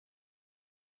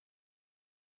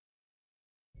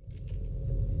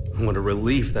What a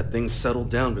relief that things settled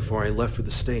down before I left for the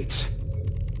States.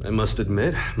 I must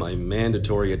admit, my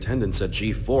mandatory attendance at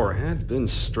G4 had been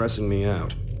stressing me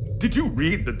out. Did you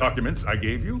read the documents I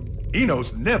gave you?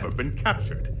 Eno's never been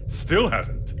captured. Still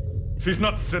hasn't. She's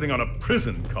not sitting on a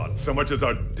prison cot so much as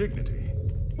our dignity.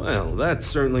 Well, that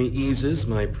certainly eases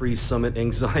my pre-summit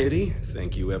anxiety.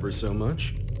 Thank you ever so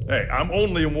much. Hey, I'm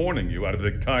only warning you out of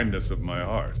the kindness of my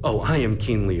heart. Oh, I am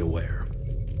keenly aware.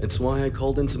 It's why I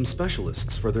called in some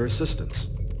specialists for their assistance.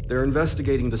 They're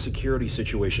investigating the security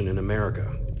situation in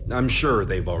America. I'm sure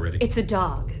they've already... It's a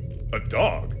dog. A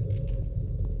dog?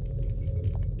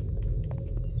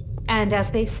 And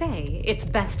as they say, it's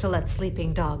best to let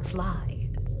sleeping dogs lie.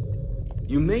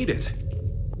 You made it.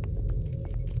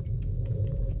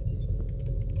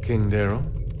 King Darrow?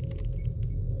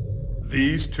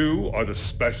 These two are the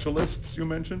specialists you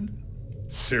mentioned?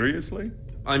 Seriously?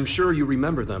 I'm sure you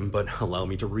remember them, but allow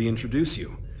me to reintroduce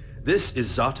you. This is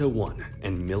Zata 1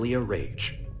 and Milia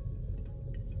Rage.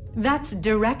 That's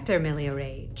Director Milia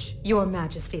Rage, Your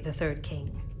Majesty the Third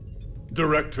King.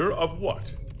 Director of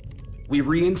what? We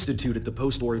reinstituted the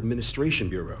Post-War Administration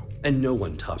Bureau, and no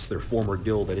one tops their former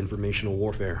guild at informational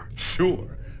warfare.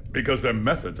 Sure, because their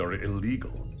methods are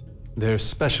illegal. They're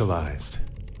specialized.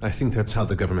 I think that's how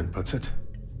the government puts it.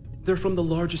 They're from the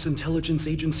largest intelligence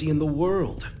agency in the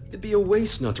world. It'd be a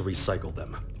waste not to recycle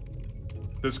them.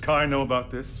 Does Kai know about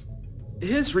this?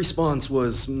 His response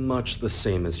was much the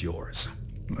same as yours.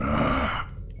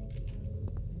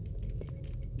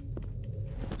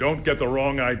 Don't get the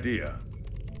wrong idea.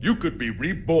 You could be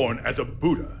reborn as a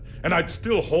Buddha, and I'd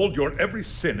still hold your every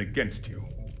sin against you.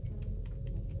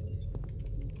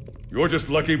 You're just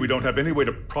lucky we don't have any way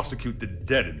to prosecute the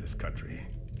dead in this country.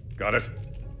 Got it?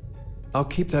 I'll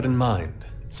keep that in mind,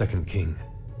 Second King.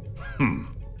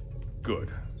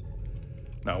 Good.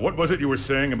 Now, what was it you were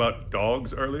saying about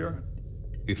dogs earlier?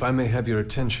 If I may have your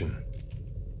attention.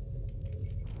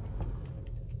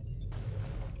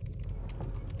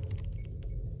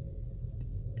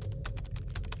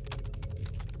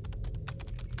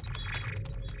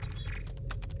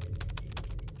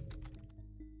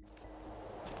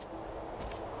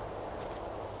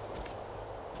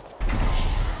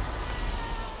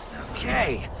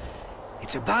 Okay,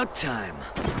 it's about time.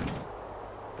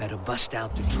 Better bust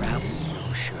out the travel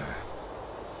brochure.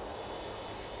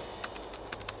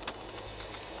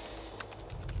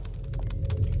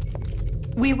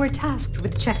 We were tasked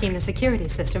with checking the security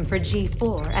system for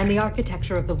G4 and the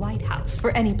architecture of the White House for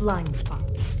any blind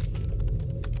spots.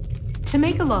 To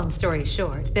make a long story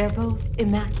short, they're both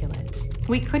immaculate.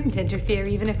 We couldn't interfere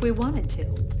even if we wanted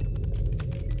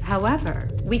to. However,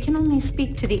 we can only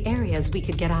speak to the areas we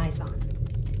could get eyes on.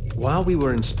 While we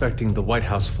were inspecting the White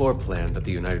House floor plan that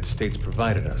the United States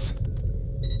provided us,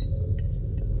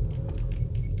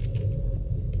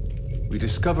 we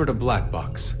discovered a black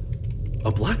box.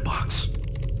 A black box?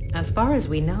 As far as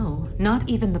we know, not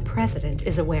even the President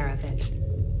is aware of it.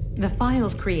 The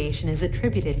file's creation is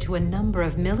attributed to a number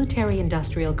of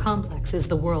military-industrial complexes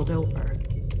the world over.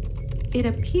 It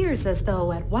appears as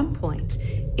though, at one point,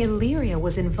 Illyria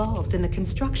was involved in the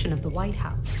construction of the White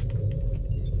House.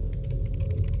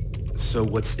 So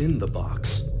what's in the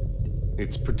box?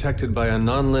 It's protected by a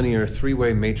non-linear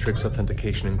three-way matrix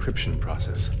authentication encryption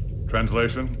process.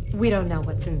 Translation? We don't know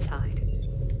what's inside.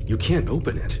 You can't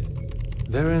open it.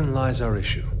 Therein lies our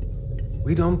issue.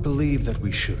 We don't believe that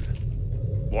we should.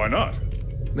 Why not?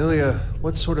 Milia,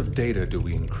 what sort of data do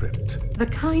we encrypt? The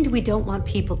kind we don't want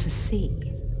people to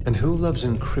see. And who loves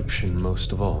encryption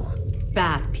most of all?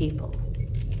 Bad people.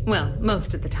 Well,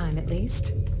 most of the time at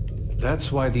least.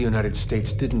 That's why the United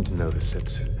States didn't notice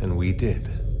it, and we did.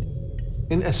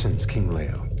 In essence, King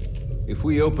Leo, if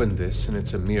we open this and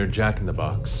it's a mere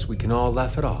jack-in-the-box, we can all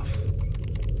laugh it off.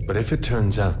 But if it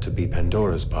turns out to be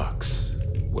Pandora's box,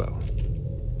 well...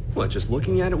 What, just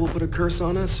looking at it will put a curse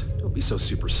on us? Don't be so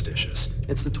superstitious.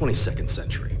 It's the 22nd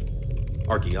century.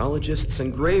 Archaeologists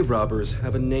and grave robbers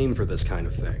have a name for this kind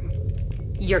of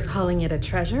thing. You're calling it a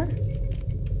treasure?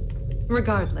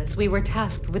 Regardless, we were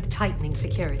tasked with tightening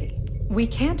security. We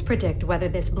can't predict whether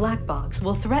this black box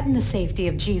will threaten the safety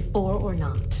of G4 or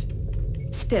not.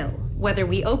 Still, whether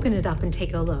we open it up and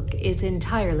take a look is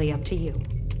entirely up to you.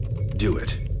 Do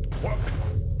it. What?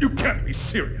 You can't be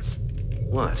serious.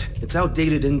 What? It's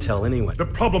outdated intel anyway. The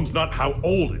problem's not how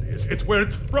old it is, it's where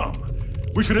it's from.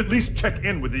 We should at least check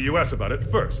in with the US about it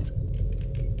first.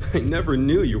 I never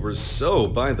knew you were so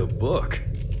by the book.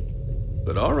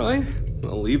 But all right,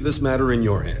 I'll leave this matter in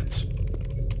your hands.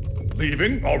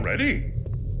 Leaving already?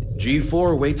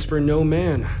 G4 waits for no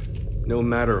man, no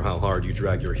matter how hard you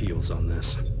drag your heels on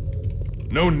this.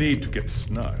 No need to get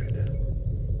snide.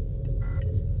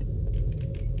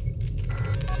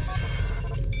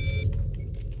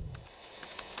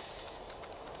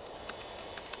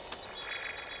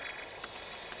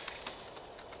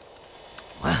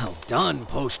 done,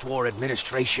 Post-War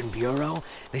Administration Bureau.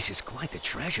 This is quite the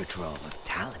treasure trove of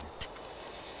talent.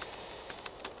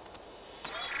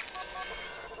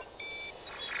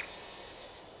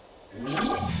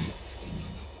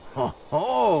 Ho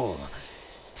ho!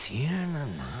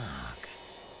 Tiernanak.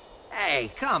 Hey,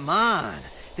 come on!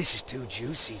 This is too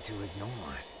juicy to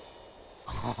ignore.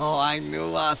 Oh, I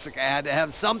knew Asuka had to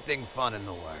have something fun in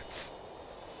the works.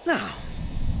 Now,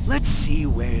 let's see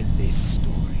where this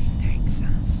story takes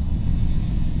us.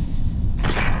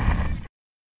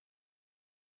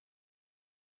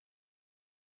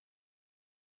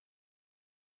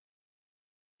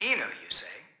 Ino, you say?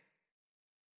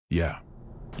 Yeah.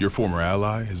 Your former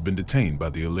ally has been detained by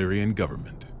the Illyrian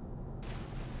government.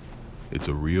 It's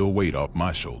a real weight off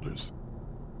my shoulders.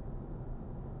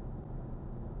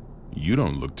 You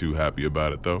don't look too happy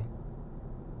about it, though.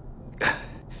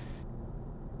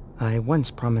 I once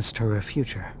promised her a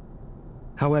future.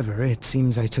 However, it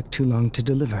seems I took too long to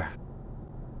deliver.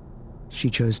 She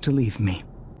chose to leave me.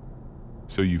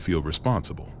 So you feel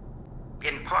responsible?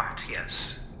 In part,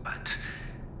 yes, but...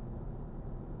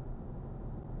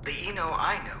 the Ino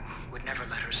I know would never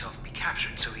let herself be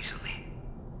captured so easily.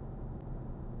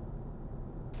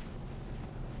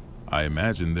 I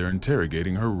imagine they're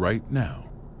interrogating her right now.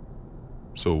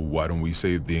 So why don't we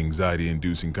save the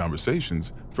anxiety-inducing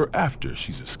conversations for after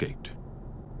she's escaped?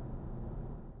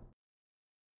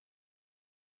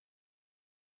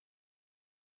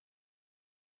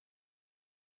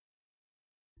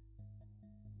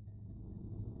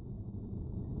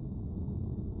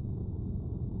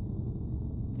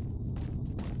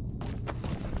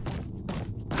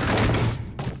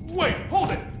 Wait,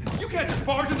 hold it! You can't just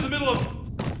barge into the middle of...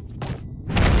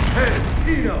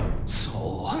 Hey, Ino!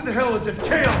 Sol. Who the hell is this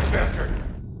chaos bastard?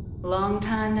 Long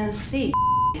time no see,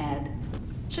 head.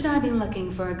 Should I be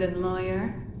looking for a good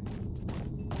lawyer?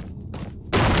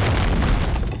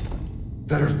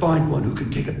 Better find one who can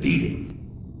take a beating.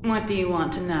 What do you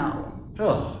want to know?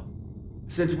 Oh,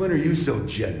 since when are you so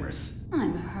generous?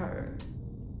 I'm hurt.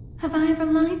 Have I ever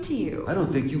lied to you? I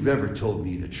don't think you've ever told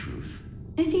me the truth.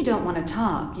 If you don't want to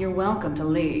talk, you're welcome to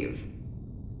leave.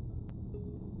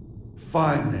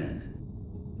 Fine then.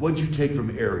 What'd you take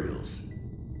from Ariels?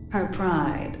 Her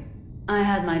pride. I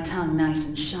had my tongue nice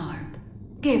and sharp.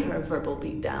 Gave her a verbal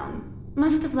beatdown.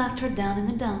 Must have left her down in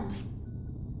the dumps.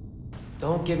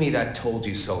 Don't give me that told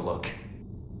you so look.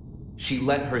 She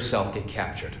let herself get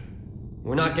captured.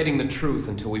 We're not getting the truth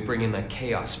until we bring in that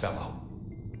Chaos fellow.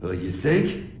 Well, you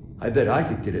think? I bet I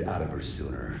could get it out of her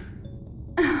sooner.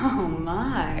 Oh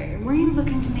my. Were you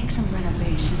looking to make some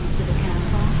renovations to the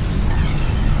castle?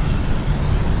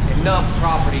 Enough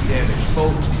property damage,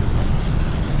 both of you.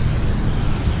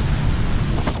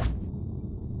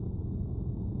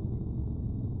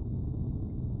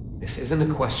 This isn't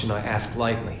a question I ask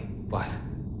lightly, but...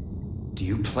 do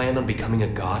you plan on becoming a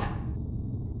god?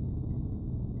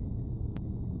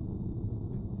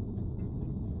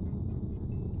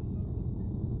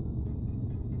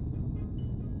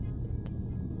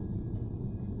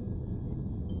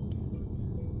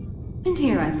 And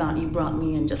here I thought you brought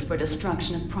me in just for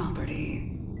destruction of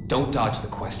property. Don't dodge the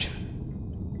question.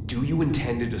 Do you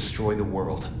intend to destroy the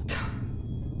world?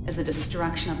 Is the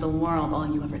destruction of the world all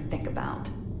you ever think about?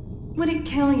 Would it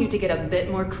kill you to get a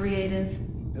bit more creative?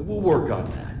 We'll work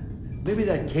on that. Maybe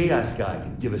that chaos guy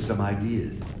can give us some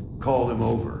ideas. Call him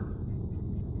over.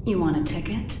 You want a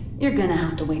ticket? You're gonna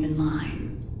have to wait in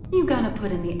line. You gotta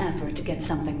put in the effort to get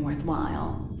something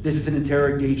worthwhile. This is an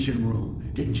interrogation room.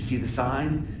 Didn't you see the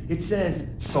sign? It says,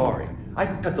 sorry, I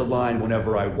can cut the line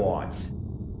whenever I want.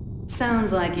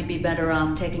 Sounds like you'd be better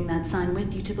off taking that sign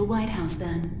with you to the White House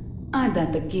then. I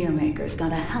bet the Gearmaker's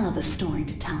got a hell of a story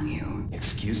to tell you.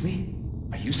 Excuse me?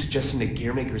 Are you suggesting the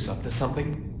Gearmaker's up to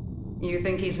something? You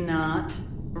think he's not?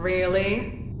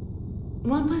 Really?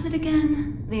 What was it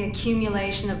again? The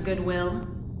accumulation of goodwill?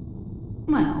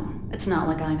 Well, it's not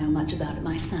like I know much about it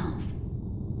myself.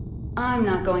 I'm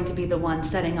not going to be the one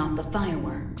setting off the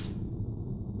fireworks.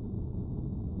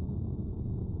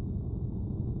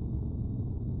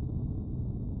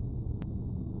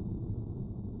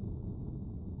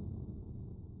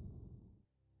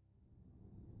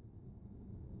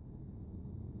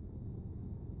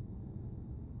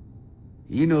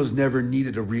 Ino's never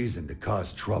needed a reason to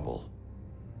cause trouble.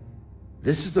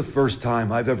 This is the first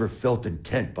time I've ever felt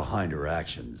intent behind her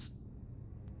actions.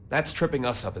 That's tripping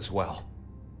us up as well.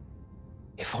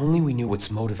 If only we knew what's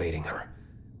motivating her.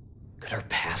 Could her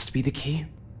past be the key?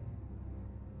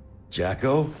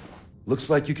 Jacko, looks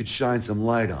like you could shine some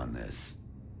light on this.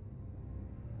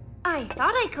 I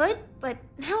thought I could, but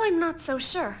now I'm not so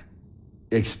sure.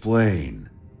 Explain.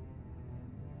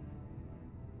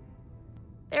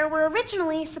 There were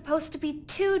originally supposed to be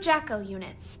 2 Jacko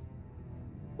units.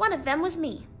 One of them was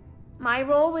me. My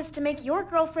role was to make your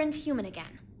girlfriend human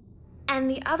again. And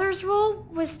the other's role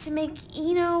was to make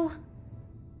Ino...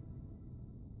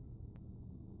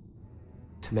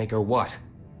 To make her what?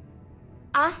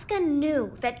 Asuka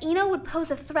knew that Ino would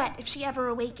pose a threat if she ever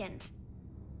awakened.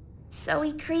 So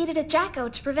he created a Jacko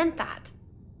to prevent that.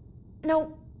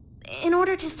 No, in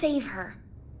order to save her.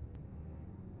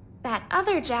 That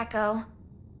other Jacko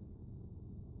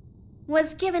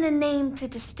was given a name to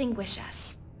distinguish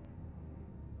us.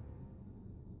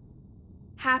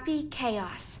 Happy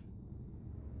Chaos.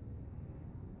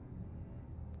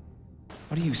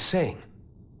 What are you saying?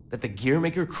 That the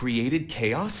Gearmaker created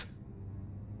chaos?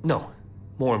 No,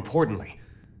 more importantly,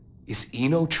 is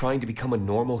Ino trying to become a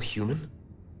normal human?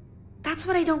 That's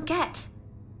what I don't get.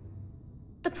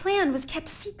 The plan was kept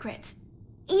secret.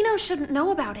 Ino shouldn't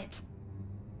know about it.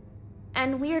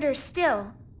 And weirder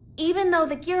still, even though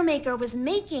the Gearmaker was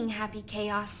making Happy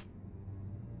Chaos,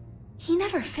 he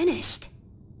never finished.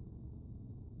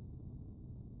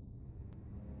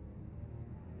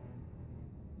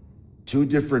 Two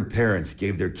different parents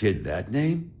gave their kid that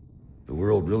name? The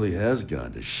world really has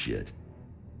gone to shit.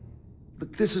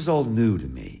 But this is all new to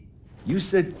me. You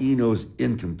said Ino's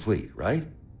incomplete, right?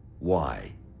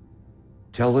 Why?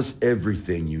 Tell us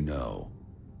everything you know.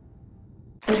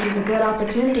 This is a good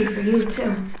opportunity for you,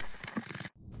 too.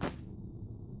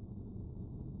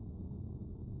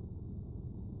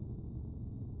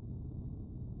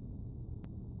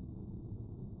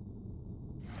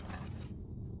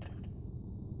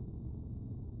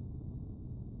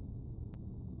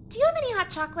 Do you have any hot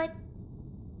chocolate?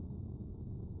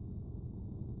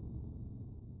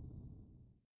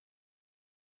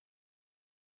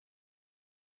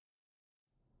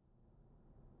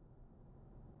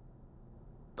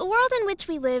 The world in which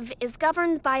we live is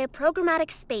governed by a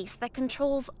programmatic space that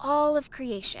controls all of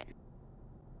creation.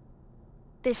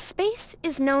 This space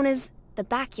is known as the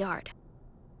backyard.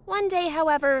 One day,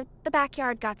 however, the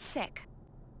backyard got sick.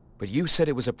 But you said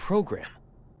it was a program.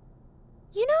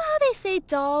 You know how they say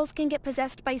dolls can get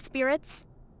possessed by spirits?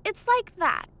 It's like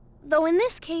that, though in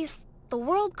this case, the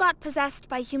world got possessed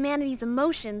by humanity's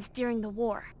emotions during the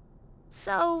war.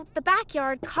 So, the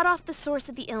backyard cut off the source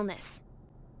of the illness.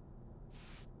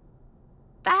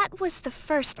 That was the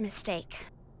first mistake.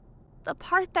 The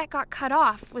part that got cut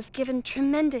off was given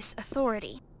tremendous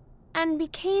authority, and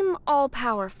became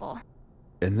all-powerful.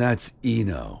 And that's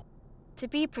Ino. To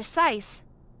be precise,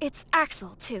 it's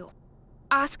Axel, too.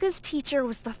 Asuka's teacher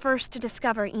was the first to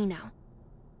discover Ino.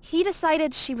 He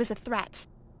decided she was a threat,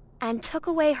 and took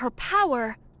away her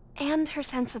power and her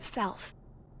sense of self.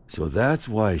 So that's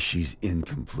why she's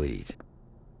incomplete.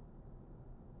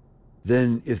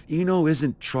 Then, if Ino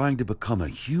isn't trying to become a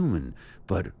human,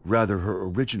 but rather her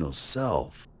original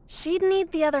self... She'd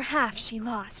need the other half she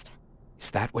lost.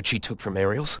 Is that what she took from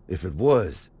Ariels? If it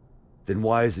was, then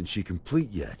why isn't she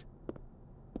complete yet?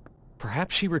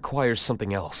 Perhaps she requires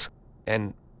something else.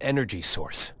 An energy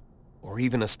source. Or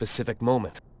even a specific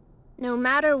moment. No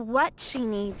matter what she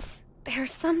needs,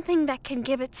 there's something that can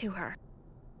give it to her.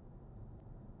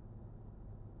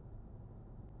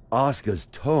 Asuka's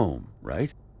tome,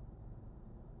 right?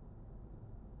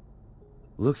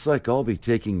 Looks like I'll be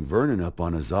taking Vernon up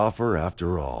on his offer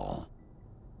after all.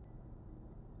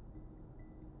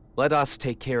 Let us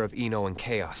take care of Ino and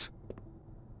Chaos.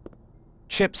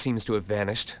 Chip seems to have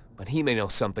vanished, but he may know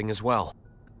something as well.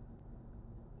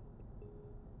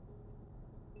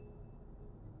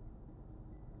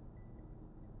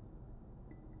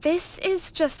 This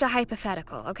is just a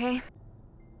hypothetical, okay?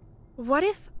 What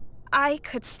if I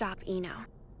could stop Ino?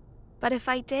 But if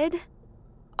I did,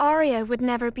 Arya would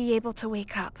never be able to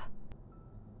wake up.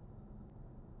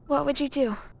 What would you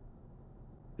do?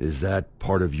 Is that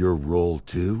part of your role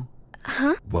too?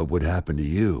 Huh? What would happen to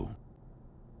you?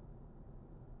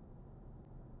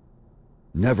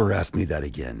 Never ask me that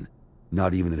again.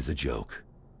 Not even as a joke.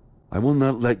 I will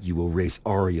not let you erase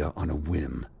Arya on a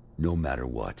whim, no matter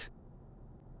what.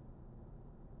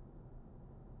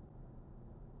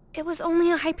 It was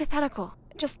only a hypothetical.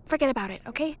 Just forget about it,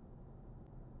 okay?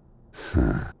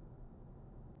 Huh.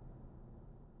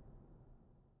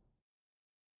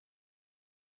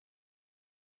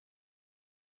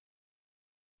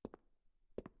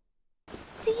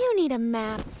 Do you need a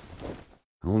map?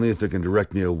 Only if it can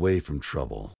direct me away from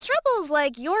trouble. Trouble's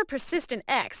like your persistent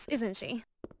ex, isn't she?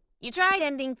 You tried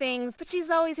ending things, but she's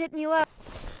always hitting you up.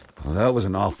 Well, that was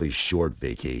an awfully short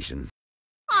vacation.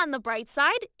 On the bright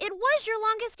side, it was your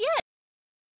longest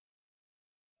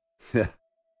yet.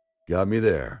 Got me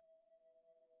there.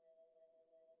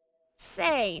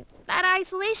 Say, that That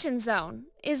isolation zone,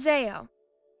 Iseo.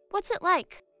 What's it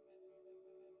like?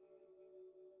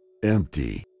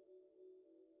 Empty.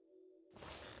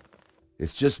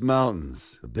 It's just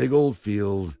mountains, a big old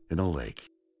field, and a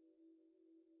lake.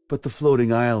 But the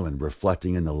floating island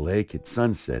reflecting in the lake at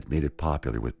sunset made it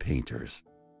popular with painters.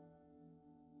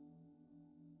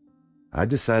 I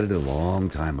decided a long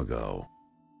time ago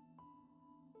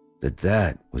that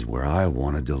that was where I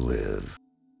wanted to live.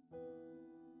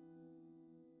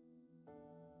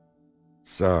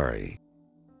 Sorry.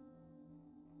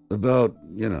 About,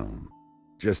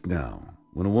 just now.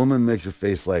 When a woman makes a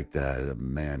face like that, a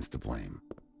man's to blame.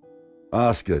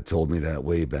 Asuka told me that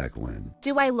way back when.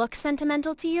 Do I look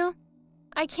sentimental to you?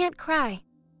 I can't cry.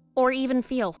 Or even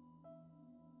feel.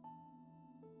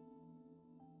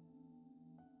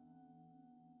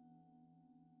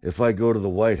 If I go to the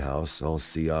White House, I'll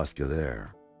see Asuka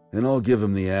there. And I'll give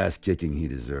him the ass-kicking he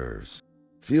deserves.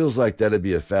 Feels like that'd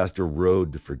be a faster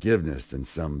road to forgiveness than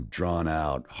some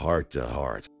drawn-out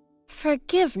heart-to-heart.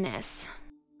 Forgiveness.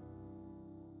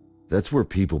 That's where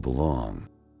people belong.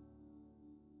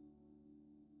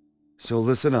 So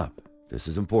listen up. This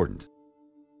is important.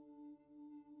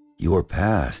 Your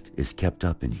past is kept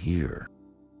up in here.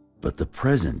 But the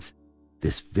present,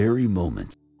 this very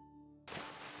moment,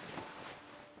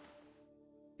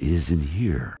 is in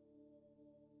here.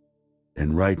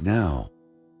 And right now,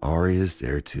 Ari is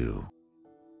there too.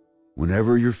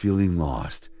 Whenever you're feeling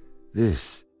lost,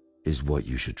 this is what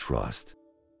you should trust.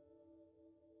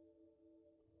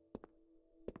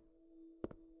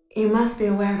 You must be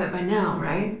aware of it by now,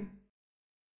 right?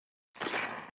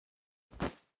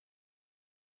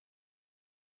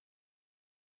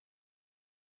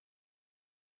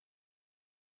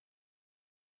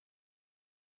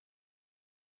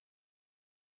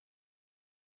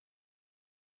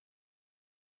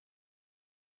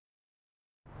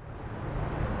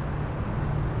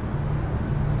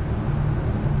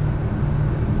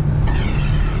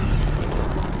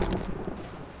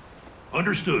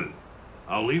 Understood.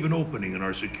 I'll leave an opening in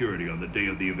our security on the day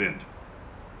of the event.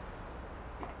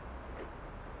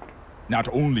 Not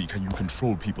only can you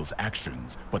control people's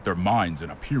actions, but their minds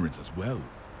and appearance as well.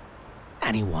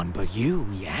 Anyone but you,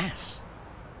 yes.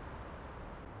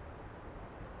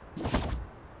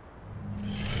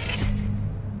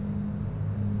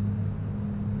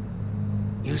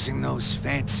 Using those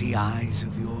fancy eyes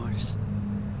of yours.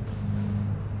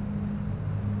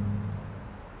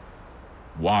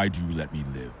 Why do you let me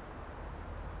live?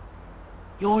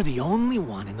 You're the only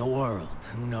one in the world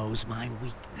who knows my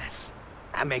weakness.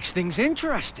 That makes things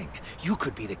interesting. You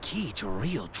could be the key to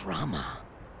real drama.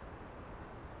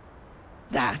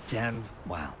 That and,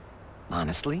 well,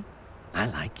 honestly, I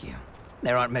like you.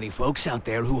 There aren't many folks out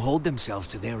there who hold themselves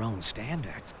to their own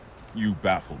standards. You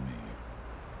baffle me.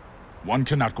 One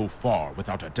cannot go far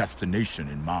without a destination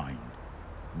in mind.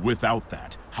 Without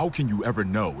that, how can you ever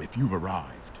know if you've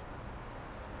arrived?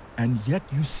 And yet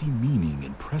you see meaning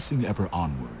in pressing ever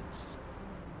onwards.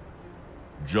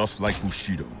 Just like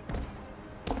Bushido.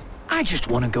 I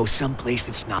just want to go someplace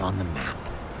that's not on the map.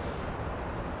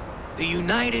 The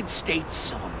United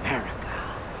States of America.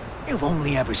 You've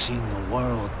only ever seen the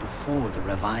world before the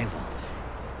revival.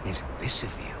 Isn't this a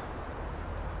view?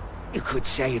 You could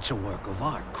say it's a work of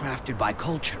art crafted by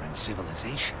culture and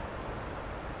civilization.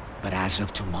 But as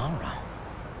of tomorrow,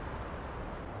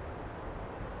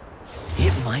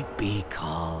 it might be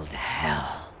called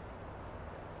hell.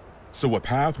 So a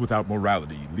path without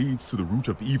morality leads to the root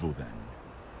of evil then?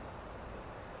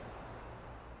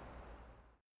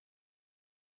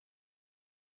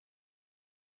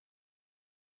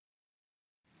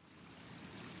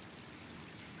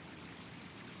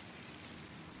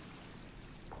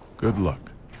 Good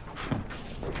luck.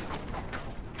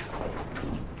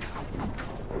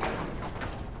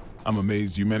 I'm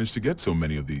amazed you managed to get so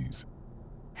many of these.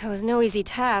 It was no easy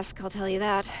task, I'll tell you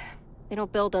that. They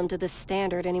don't build them to this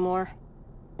standard anymore.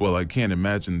 Well, I can't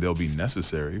imagine they'll be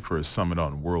necessary for a summit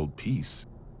on world peace.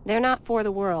 They're not for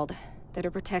the world. They're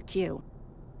to protect you.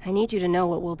 I need you to know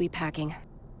what we'll be packing.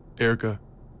 Erica,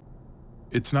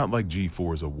 it's not like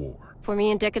G4 is a war. For me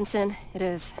and Dickinson, it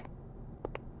is.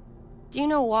 Do you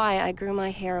know why I grew my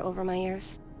hair over my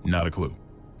ears? Not a clue.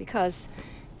 Because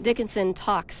Dickinson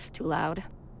talks too loud.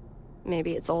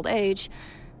 Maybe it's old age,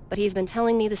 but he's been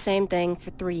telling me the same thing for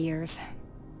 3 years.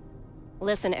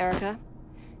 Listen, Erica.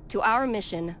 To our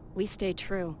mission, we stay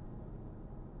true.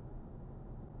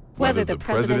 Whether the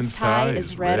president's tie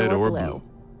is red or blue.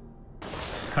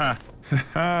 Ha!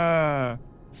 Ha!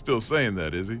 Still saying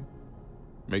that, is he?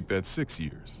 Make that 6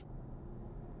 years.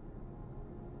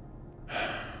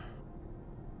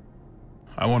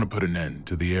 I want to put an end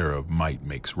to the era of might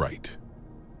makes right.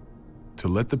 To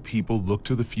let the people look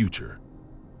to the future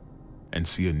and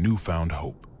see a newfound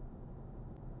hope.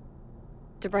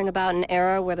 To bring about an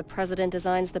era where the President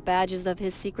designs the badges of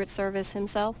his Secret Service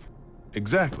himself?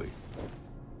 Exactly.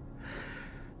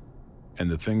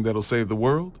 And the thing that'll save the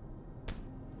world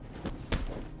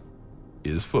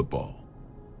is football.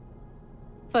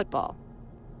 Football.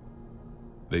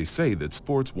 They say that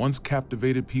sports once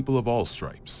captivated people of all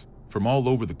stripes, from all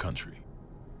over the country.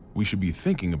 We should be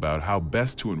thinking about how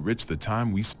best to enrich the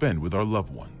time we spend with our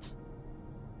loved ones.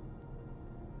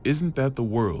 Isn't that the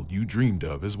world you dreamed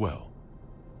of as well?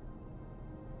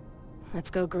 Let's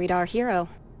go greet our hero.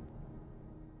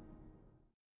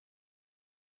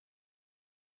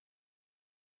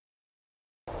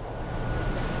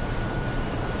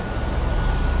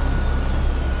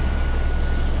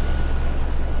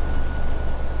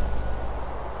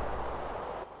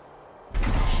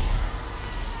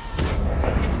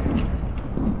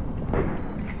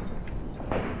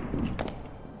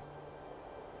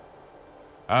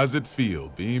 How's it feel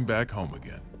being back home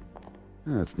again?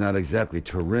 It's not exactly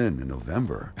Turin in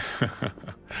November.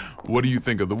 What do you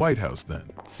think of the White House then?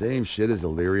 Same shit as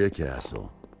Illyria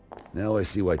Castle. Now I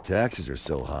see why taxes are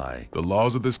so high. The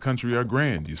laws of this country are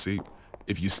grand, you see.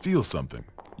 If you steal something,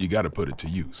 you gotta put it to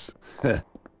use.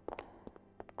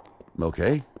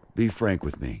 Okay, be frank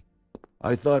with me.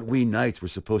 I thought we knights were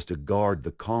supposed to guard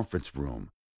the conference room.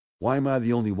 Why am I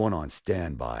the only one on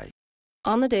standby?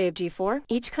 On the day of G4,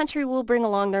 each country will bring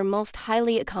along their most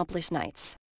highly accomplished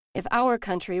knights. If our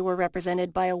country were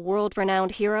represented by a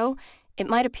world-renowned hero, it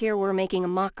might appear we're making a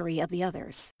mockery of the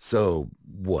others. So,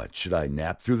 what, should I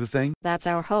nap through the thing? That's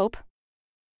our hope.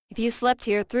 If you slept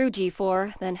here through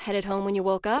G4, then headed home when you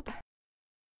woke up,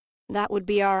 that would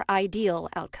be our ideal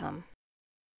outcome.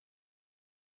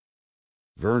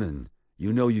 Vernon,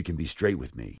 you know you can be straight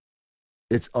with me.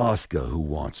 It's Asuka who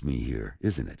wants me here,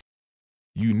 isn't it?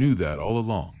 You knew that all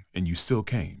along, and you still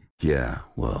came. Yeah,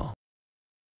 well,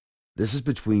 this is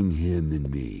between him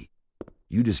and me.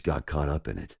 You just got caught up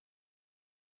in it.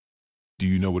 Do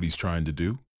you know what he's trying to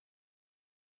do?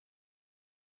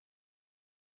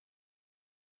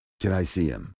 Can I see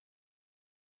him?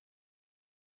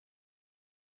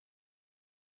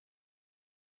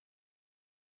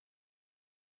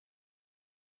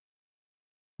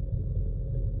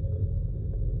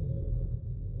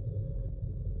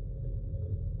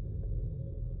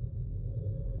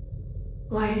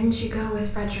 Why didn't you go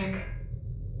with Frederick?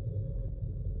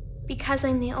 Because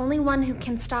I'm the only one who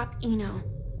can stop Eno.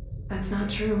 That's not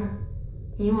true.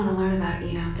 You want to learn about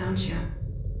Eno, don't you?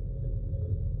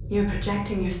 You're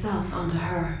projecting yourself onto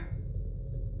her.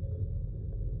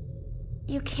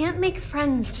 You can't make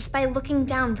friends just by looking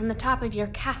down from the top of your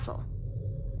castle.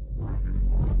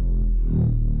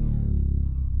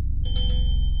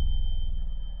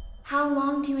 How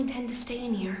long do you intend to stay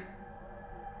in here?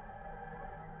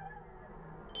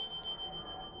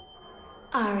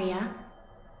 Arya.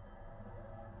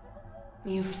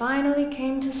 You finally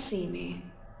came to see me.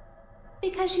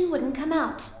 Because you wouldn't come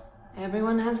out.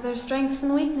 Everyone has their strengths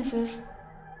and weaknesses.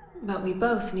 But we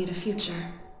both need a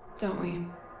future, don't we?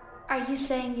 Are you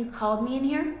saying you called me in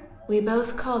here? We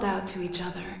both called out to each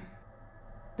other.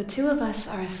 The two of us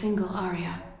are a single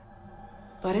Arya.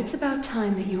 But it's about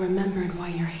time that you remembered why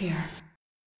you're here.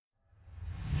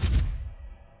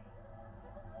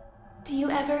 Do you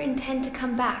ever intend to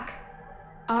come back?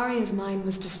 Arya's mind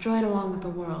was destroyed along with the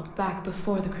world back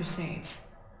before the Crusades.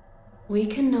 We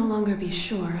can no longer be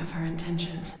sure of her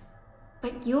intentions.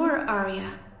 But you're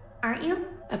Arya, aren't you?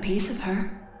 A piece of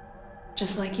her.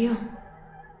 Just like you.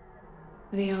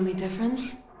 The only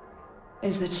difference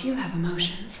is that you have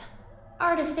emotions.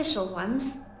 Artificial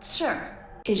ones, sure.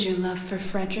 Is your love for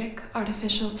Frederick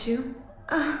artificial too?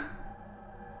 How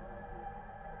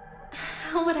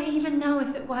would I even know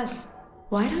if it was?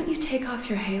 Why don't you take off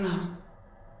your halo?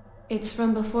 It's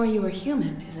from before you were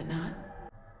human, is it not?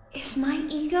 Is my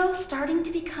ego starting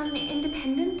to become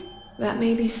independent? That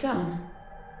may be so.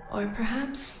 Or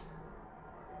perhaps...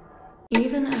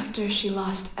 Even after she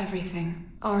lost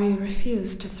everything, Arya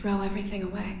refused to throw everything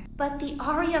away. But the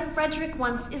Arya Frederick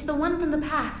once is the one from the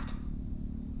past.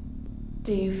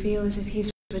 Do you feel as if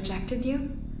he's rejected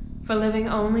you? For living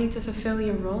only to fulfill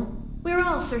your role? We're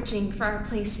all searching for our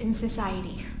place in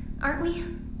society, aren't we?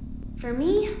 For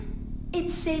me,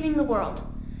 it's saving the world.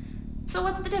 So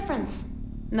what's the difference?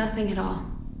 Nothing at all.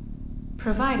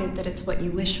 Provided that it's what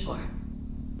you wish for.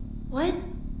 What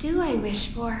do I wish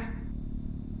for?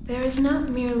 There is not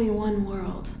merely one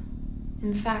world.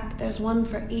 In fact, there's one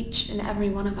for each and every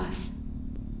one of us.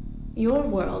 Your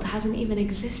world hasn't even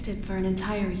existed for an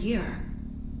entire year.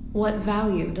 What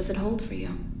value does it hold for you?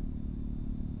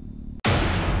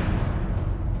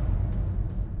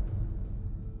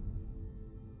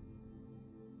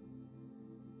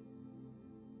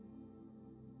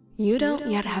 You don't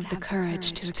yet have the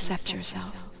courage to accept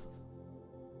yourself.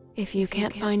 If you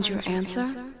can't find your answer,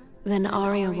 then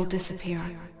Aria will disappear.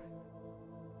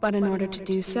 But in order to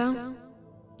do so,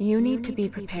 you need to be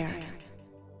prepared.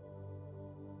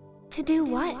 To do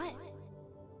what?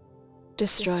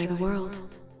 Destroy the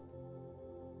world.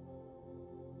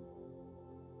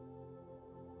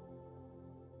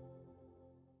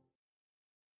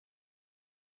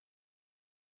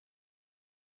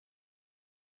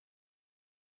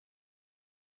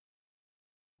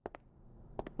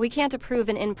 We can't approve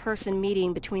an in-person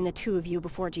meeting between the two of you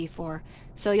before G4,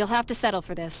 so you'll have to settle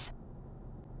for this.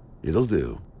 It'll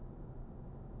do.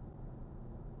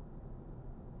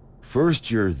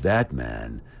 First you're that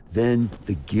man, then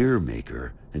the gear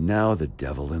maker, and now the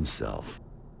devil himself.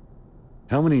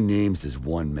 How many names does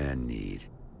one man need?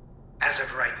 As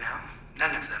of right now,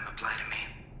 none of them apply to me.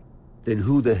 Then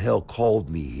who the hell called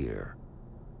me here?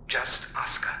 Just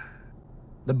Asuka.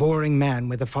 The boring man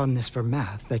with a fondness for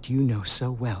math that you know so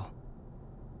well.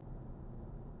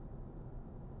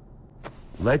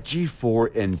 Let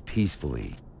G4 end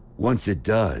peacefully. Once it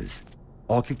does,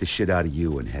 I'll kick the shit out of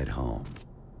you and head home.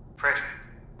 Frederick.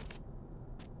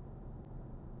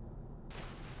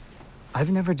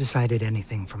 I've never decided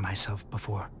anything for myself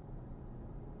before.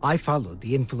 I followed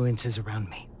the influences around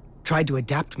me, tried to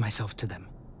adapt myself to them.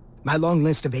 My long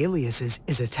list of aliases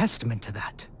is a testament to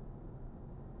that.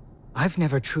 I've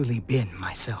never truly been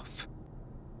myself.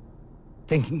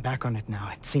 Thinking back on it now,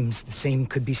 it seems the same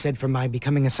could be said for my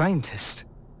becoming a scientist.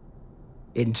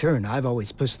 In turn, I've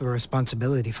always pushed the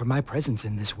responsibility for my presence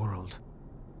in this world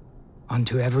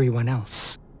onto everyone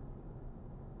else.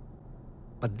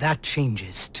 But that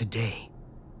changes today.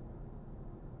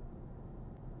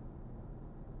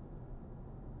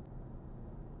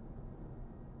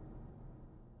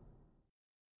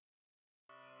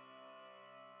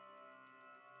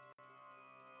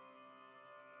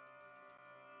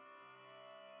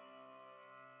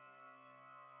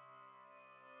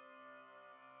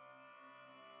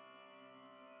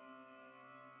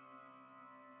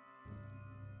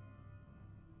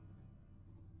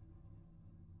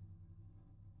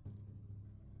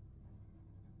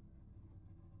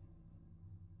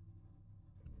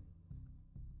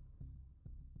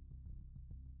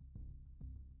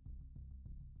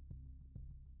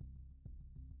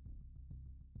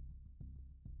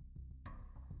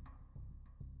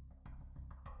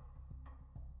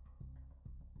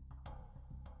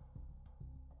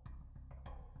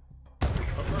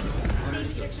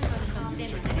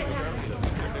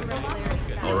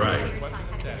 All right.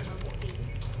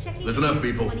 Listen up,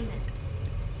 people.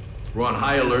 We're on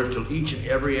high alert till each and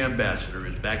every ambassador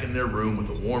is back in their room with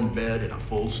a warm bed and a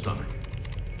full stomach.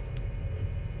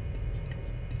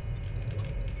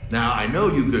 Now, I know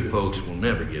you good folks will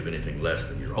never give anything less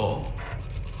than your all.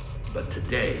 But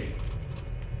today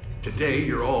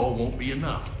your all won't be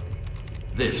enough.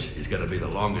 This is gonna be the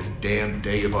longest damn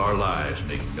day of our lives,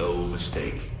 make no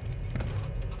mistake.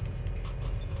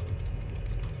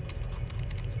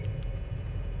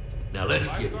 Now let's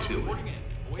get to it.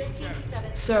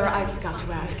 Sir, I forgot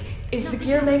to ask. Is the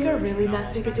gear maker really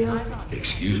that big a deal?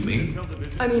 Excuse me?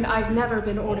 I mean, I've never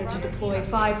been ordered to deploy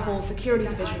 5 whole security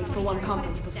divisions for one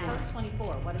conference before.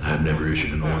 I've never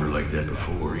issued an order like that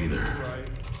before either.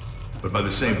 But by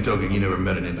the same token, you never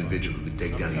met an individual who could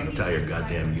take down the entire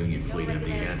goddamn Union fleet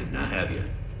empty-handed, now have you?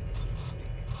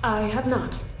 I have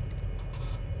not.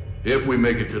 If we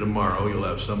make it to tomorrow, you'll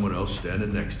have someone else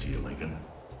standing next to you, Lincoln.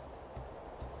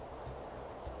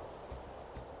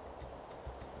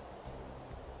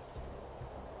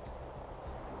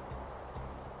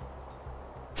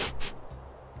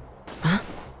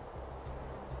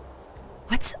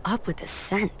 What's up with the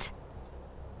scent?